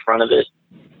right in front of it.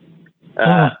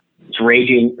 It's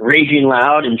raging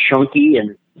loud and chunky,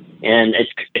 and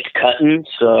it's cutting.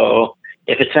 So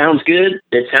if it sounds good,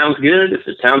 it sounds good. If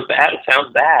it sounds bad, it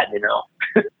sounds bad.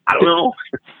 I don't know.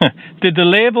 Did the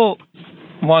label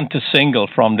want a single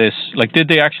from this? Like, did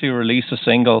they actually release a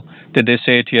single? Did they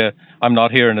say to you, "I'm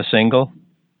not hearing a single"?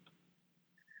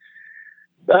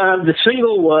 The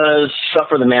single was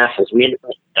 "Suffer the Masses."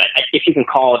 If you can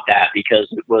call it that, because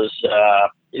it was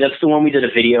that's the one we did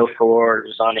a video for. It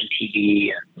was on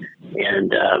MTV,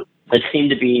 and it seemed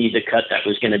to be the cut that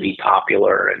was going to be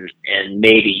popular and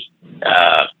maybe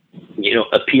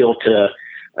appeal to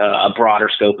a broader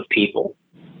scope of people.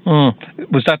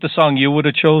 Was that the song you would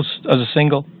have chose as a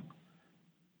single?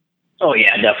 Oh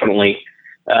yeah, definitely.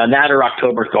 That or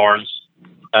October Thorns.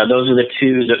 Those are the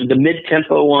two. The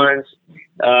mid-tempo ones.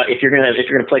 If you're gonna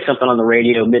play something on the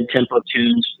radio, mid-tempo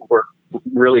tunes work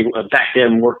really back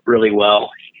then worked really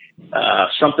well.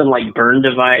 Something like Burn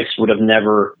Device would have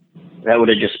never. That would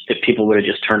have people would have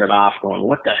just turned it off, going,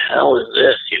 "What the hell is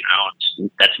this?"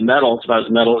 That's metal. It's about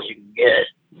as metal as you can get.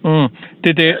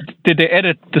 Did they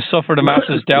edit the Suffer the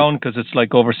Masses down because it's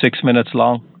like over 6 minutes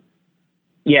long?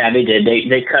 Yeah, they did.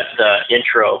 They cut the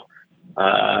intro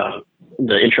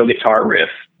guitar riff,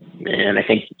 and I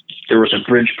think there was a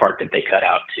bridge part that they cut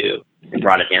out too and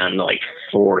brought it down to like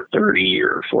 4:30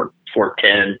 or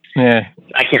 4:10. Yeah,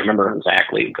 I can't remember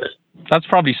exactly, but that's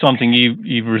probably something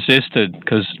you've resisted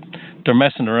because they're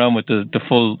messing around with the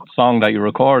full song that you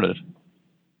recorded.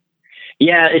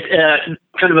 Yeah, it's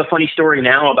kind of a funny story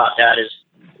now about that is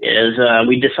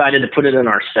we decided to put it in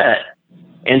our set,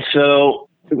 and so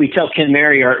we tell Ken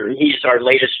Mary, he's our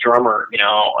latest drummer.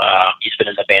 He's been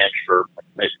in the band for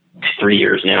 3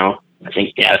 years now. I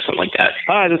think, yeah, something like that.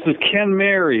 Hi, this is Ken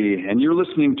Mary, and you're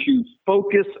listening to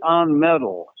Focus on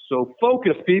Metal. So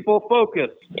focus, people, focus.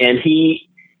 And he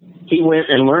went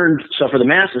and learned Suffer the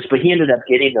Masses, but he ended up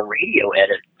getting the radio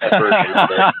edit version of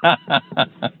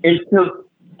it.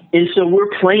 And so we're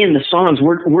playing the songs.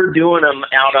 We're doing them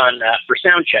out on for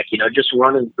sound check, just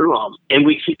running through them, and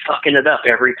we keep fucking it up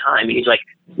every time. He's like,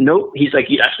 "Nope." He's like,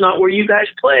 "That's not where you guys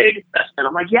played." And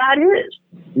I'm like, "Yeah, it is."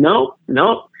 Nope.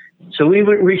 So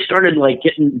we started like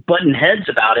getting button heads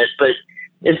about it, but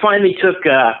it finally took,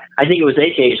 I think it was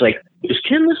AK. He's like, is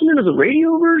Ken listening to the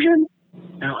radio version?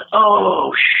 And I'm like,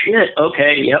 oh, shit.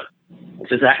 Okay, yep.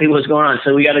 That's exactly what's going on.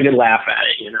 So we got a good laugh at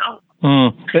it, you know.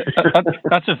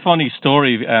 That's a funny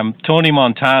story. Tony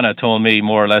Montana told me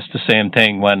more or less the same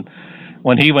thing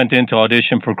when he went into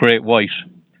audition for Great White.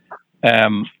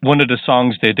 One of the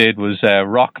songs they did was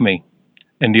Rock Me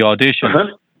in the audition.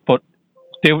 Uh-huh. But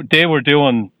they were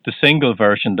doing the single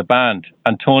version, the band,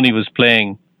 and Tony was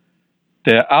playing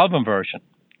the album version.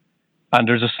 And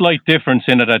there's a slight difference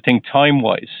in it, I think,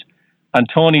 time-wise. And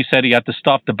Tony said he had to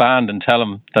stop the band and tell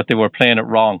them that they were playing it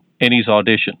wrong in his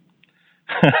audition.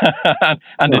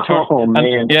 and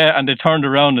they turned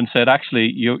around and said,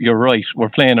 actually, you're right. We're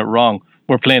playing it wrong.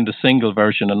 We're playing the single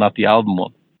version and not the album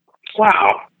one.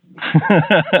 Wow.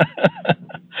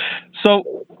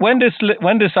 So when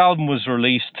this album was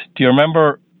released, do you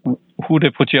remember who they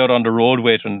put you out on the road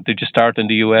with, and did you start in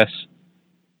the US?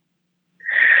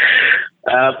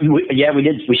 We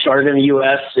did. We started in the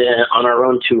US on our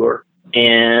own tour,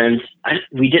 and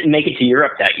we didn't make it to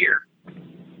Europe that year.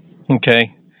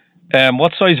 Okay.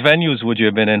 What size venues would you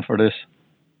have been in for this?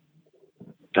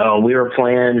 Oh, we were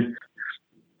playing.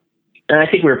 I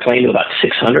think we were playing to about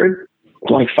 600,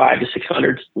 like 500 to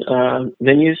 600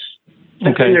 venues.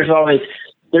 Okay. There's always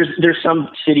there's some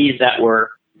cities that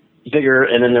were bigger,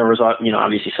 and then there was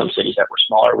obviously some cities that were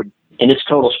smaller. And it's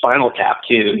total Spinal Tap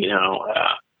too.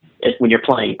 When you're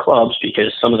playing clubs,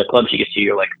 because some of the clubs you get to,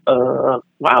 you're like,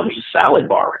 wow, there's a salad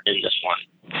bar in this one,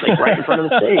 like right in front of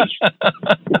the stage.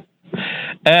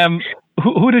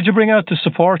 Who did you bring out to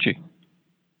support you?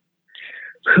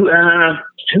 Who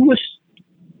was?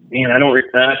 Man, I don't.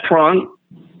 Prong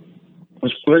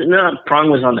Prong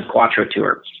was on the Quattro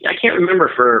tour. I can't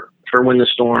remember for Win the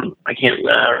Storm. I can't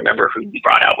remember who we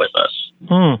brought out with us.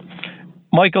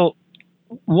 Michael,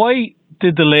 why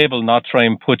did the label not try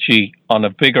and put you on a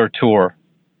bigger tour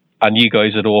and you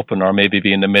guys would open or maybe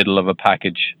be in the middle of a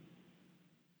package?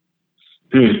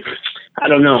 I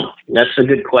don't know. That's a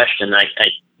good question.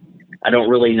 I don't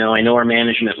really know. I know our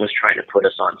management was trying to put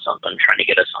us on something, trying to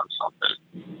get us on something.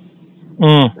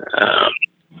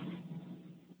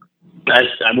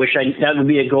 I wish that would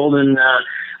be a golden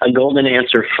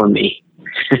answer for me.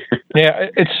 Yeah,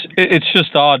 it's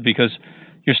just odd because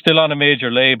you're still on a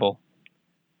major label.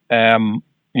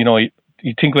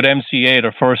 You think with MCA,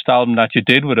 their first album that you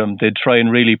did with them, they'd try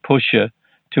and really push you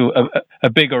to a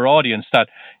bigger audience. That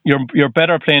you're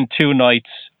better playing 2 nights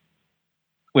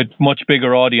with much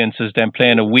bigger audiences than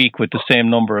playing a week with the same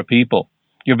number of people.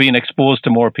 You're being exposed to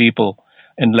more people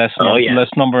in less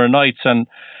number of nights, and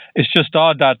it's just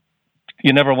odd that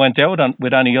you never went out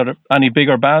with any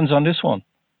bigger bands on this one.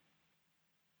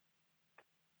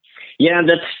 Yeah,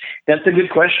 that's a good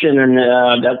question, and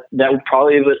that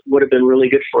probably would have been really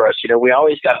good for us. We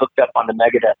always got hooked up on the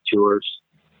Megadeth tours,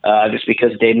 just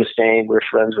because Dave Mustaine, we're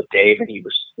friends with Dave, and he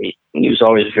was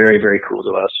always very, very cool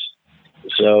to us.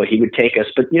 So he would take us,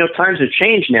 but times have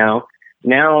changed now.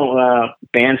 Now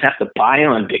bands have to buy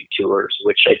on big tours,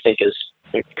 which I think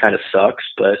it kind of sucks.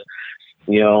 But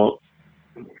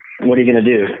what are you going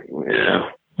to do?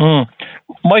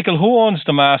 Michael, who owns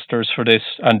the masters for this,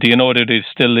 and do you know that they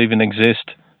still even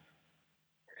exist?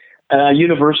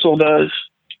 Universal does,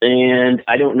 and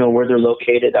I don't know where they're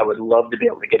located. I would love to be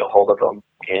able to get a hold of them,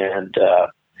 and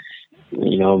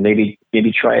maybe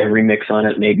try a remix on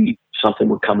it. Maybe something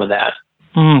would come of that.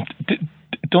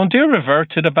 Don't they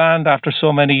revert to the band after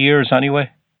so many years anyway?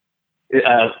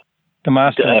 The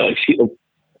masters. I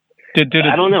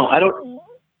don't know.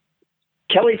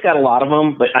 Kelly's got a lot of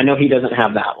them, but I know he doesn't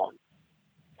have that one.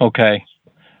 Okay.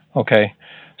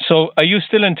 So are you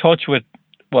still in touch with,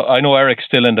 well, I know Eric's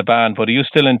still in the band, but are you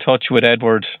still in touch with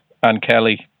Edward and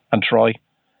Kelly and Troy?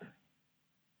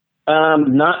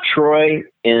 Not Troy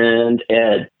and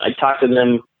Ed. I talk to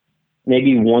them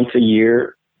maybe once a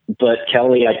year, but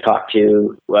Kelly I talk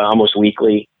to almost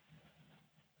weekly.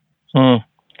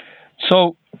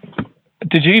 So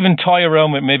did you even toy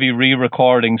around with maybe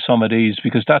re-recording some of these?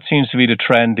 Because that seems to be the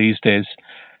trend these days.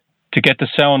 To get the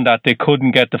sound that they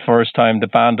couldn't get the first time, the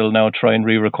band will now try and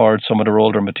re-record some of their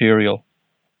older material.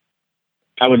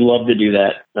 I would love to do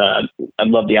that. I'd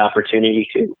love the opportunity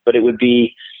to, but it would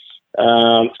be,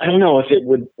 I don't know if it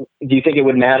would, do you think it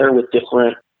would matter with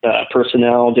different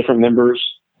personnel, different members,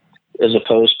 as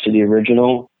opposed to the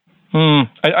original?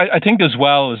 I think as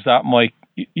well as that, Mike,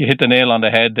 you hit the nail on the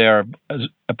head there.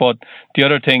 But the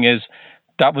other thing is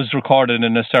that was recorded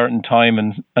in a certain time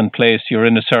and place. You're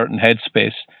in a certain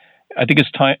headspace. I think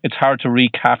it's hard to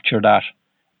recapture that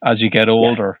as you get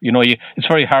older. Yeah. It's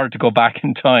very hard to go back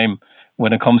in time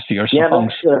when it comes to your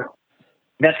songs. Yeah,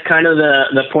 that's kind of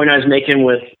the point I was making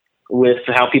with with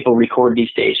how people record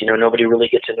these days. Nobody really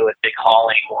gets into a big hall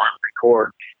anymore and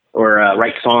record or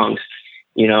write songs.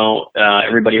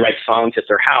 Everybody writes songs at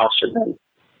their house and then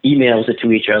emails it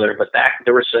to each other. But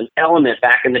there was an element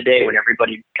back in the day when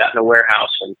everybody got in a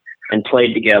warehouse and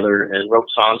played together and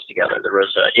wrote songs together. There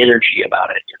was an energy about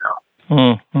it,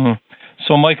 Mm-hmm.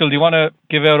 So, Michael, do you want to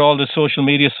give out all the social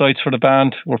media sites for the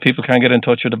band where people can get in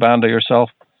touch with the band or yourself?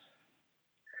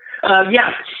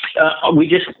 We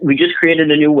just created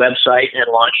a new website and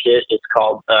launched it. It's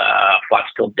called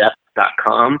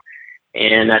FlotsTillDeath.com,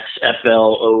 and that's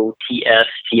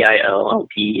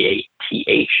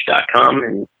FLOTSTILLDATH.com.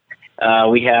 And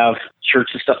we have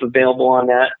shirts and stuff available on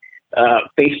that.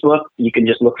 Facebook, you can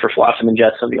just look for Flotsam and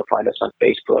Jetsam. You'll find us on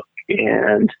Facebook,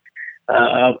 and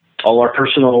all our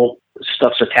personal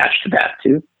stuff's attached to that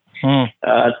too.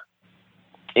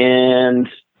 And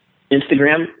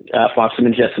Instagram, Flotsam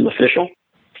and Jetsam Official.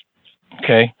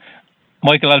 Okay.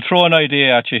 Michael, I'll throw an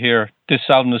idea at you here. This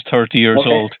album is 30 years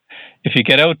old. If you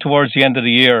get out towards the end of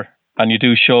the year and you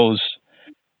do shows,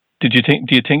 do you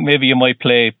think maybe you might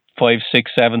play 5,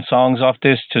 6, 7 songs off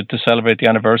this to celebrate the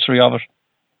anniversary of it?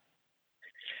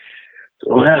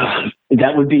 Well,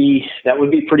 that would be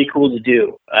pretty cool to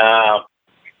do.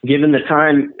 Given the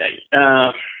time,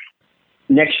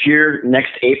 next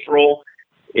April,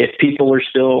 if people are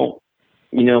still,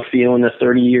 feeling the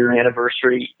 30-year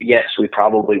anniversary, yes, we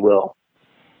probably will.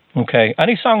 Okay.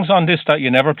 Any songs on this that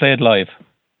you never played live?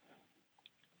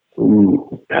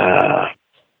 Ooh.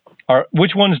 Or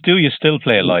which ones do you still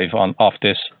play live off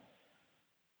this?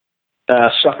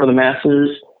 Suffer the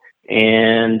Masses,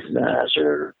 and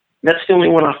that's the only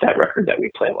one off that record that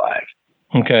we play live.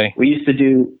 Okay. We used to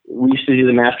do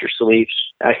the Master Sleeps.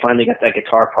 I finally got that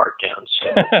guitar part down. So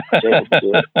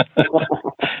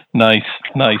Nice.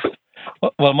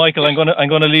 Well, Michael, I'm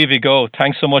gonna leave you go.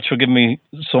 Thanks so much for giving me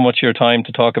so much of your time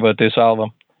to talk about this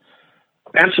album.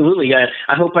 Absolutely.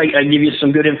 I hope I give you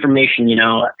some good information.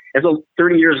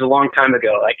 30 years is a long time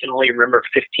ago. I can only remember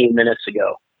 15 minutes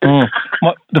ago.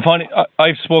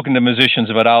 I've spoken to musicians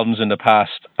about albums in the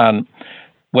past, and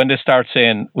when they start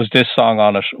saying, was this song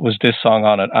on it,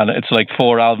 and it's like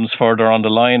 4 albums further on the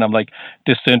line, I'm like,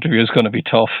 this interview is going to be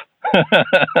tough.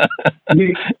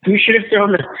 you should have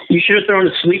thrown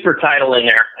a sleeper title in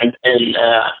there and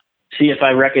see if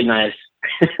I recognize.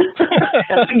 That's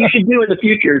what you should do in the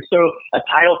future. So a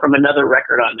title from another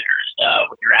record on there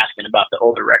when you're asking about the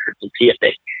older records, and see if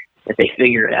they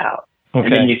figure it out. Okay.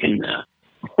 And then you can.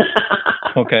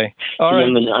 Okay. All right.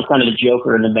 I'm kind of the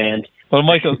joker in the band. Well,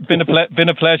 Michael, been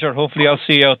a pleasure. Hopefully, I'll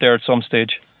see you out there at some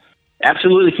stage.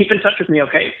 Absolutely. Keep in touch with me,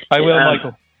 okay? I will,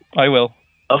 Michael. I will.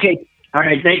 Okay. All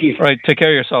right. Thank you. All right. Take care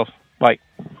of yourself. Bye.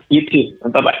 You too.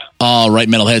 Bye-bye. All right,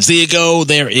 metalheads. There you go.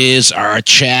 There is our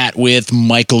chat with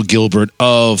Michael Gilbert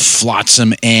of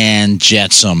Flotsam and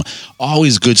Jetsam.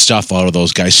 Always good stuff out of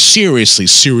those guys.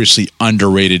 Seriously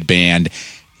underrated band.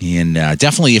 And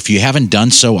definitely, if you haven't done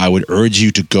so, I would urge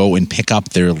you to go and pick up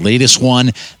their latest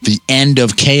one, The End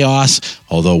of Chaos.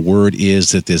 Although word is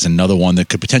that there's another one that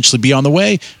could potentially be on the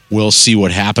way. We'll see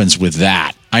what happens with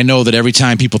that. I know that every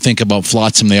time people think about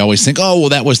Flotsam, they always think, oh, well,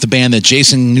 that was the band that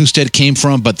Jason Newsted came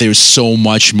from, but there's so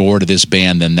much more to this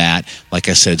band than that. Like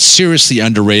I said, seriously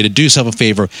underrated. Do yourself a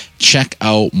favor, check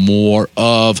out more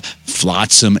of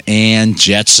Flotsam and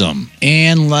Jetsam.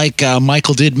 And like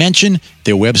Michael did mention,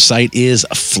 their website is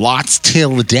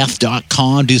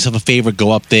FlotsTillDeath.com. Do yourself a favor,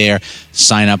 go up there,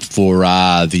 sign up for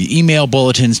the email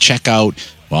bulletins, check out,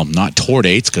 well, not tour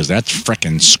dates, because that's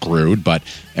frickin' screwed, but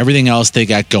everything else they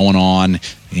got going on.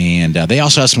 And they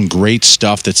also have some great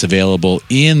stuff that's available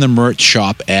in the merch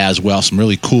shop as well. Some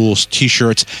really cool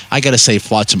T-shirts. I got to say,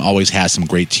 Flotsam always has some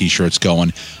great T-shirts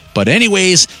going. But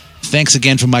anyways, thanks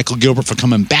again for Michael Gilbert for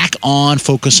coming back on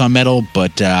Focus on Metal.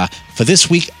 But for this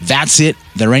week, that's it.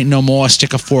 There ain't no more.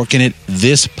 Stick a fork in it.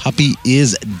 This puppy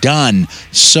is done.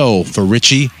 So for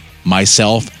Richie,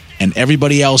 myself, and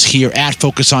everybody else here at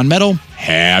Focus on Metal,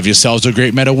 have yourselves a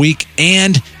great metal week.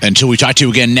 And until we talk to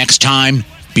you again next time,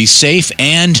 be safe,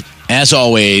 and as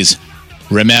always,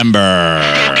 remember...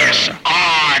 Focus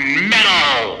on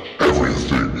Metal!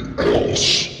 Everything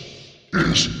else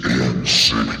is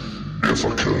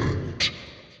insignificant.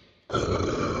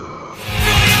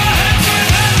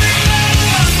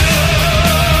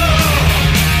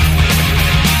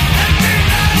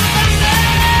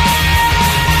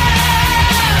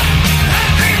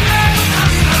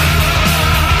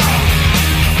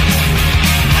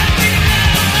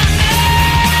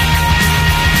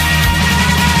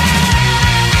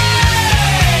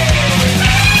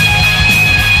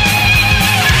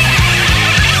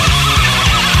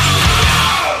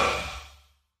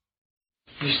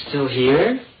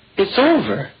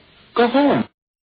 over. Go home.